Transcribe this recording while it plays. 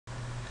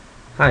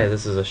Hi,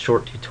 this is a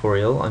short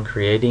tutorial on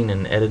creating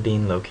and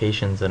editing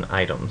locations and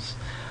items.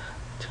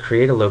 To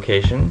create a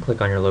location,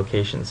 click on your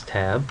Locations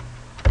tab,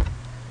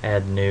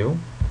 Add New,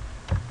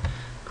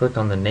 click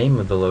on the name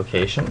of the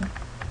location,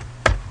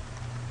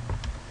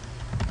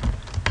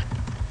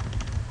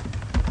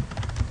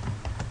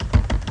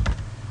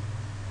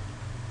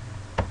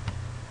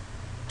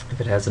 if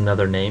it has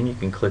another name you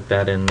can click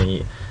that in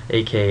the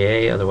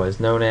AKA, otherwise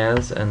known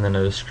as, and then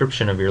a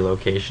description of your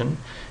location.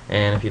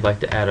 And if you'd like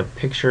to add a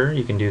picture,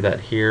 you can do that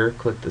here.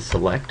 Click the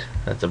select,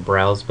 that's a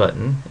browse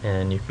button,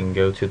 and you can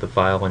go to the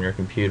file on your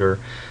computer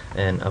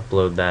and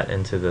upload that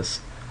into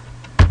this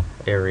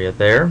area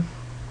there.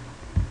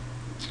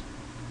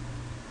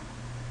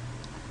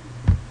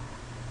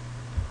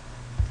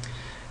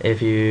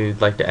 If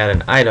you'd like to add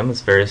an item,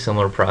 it's a very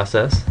similar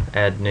process.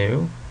 Add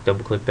New,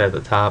 double click that at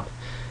the top,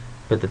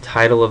 put the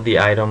title of the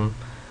item,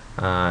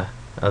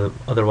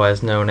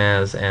 otherwise known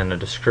as, and a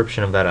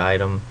description of that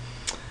item,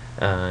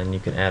 and you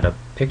can add a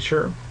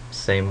picture,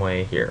 same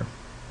way here.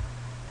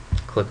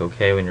 Click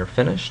OK when you're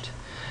finished.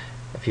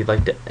 If you'd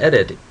like to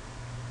edit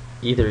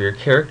either your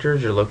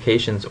characters, your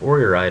locations, or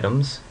your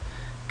items,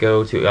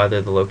 go to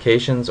either the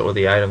Locations or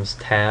the Items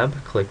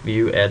tab, click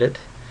View Edit.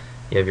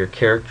 You have your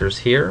characters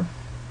here,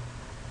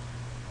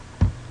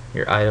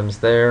 your items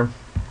there,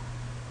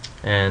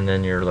 and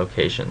then your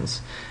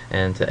locations.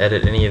 And to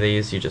edit any of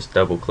these, you just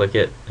double click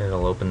it and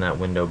it'll open that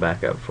window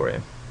back up for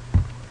you.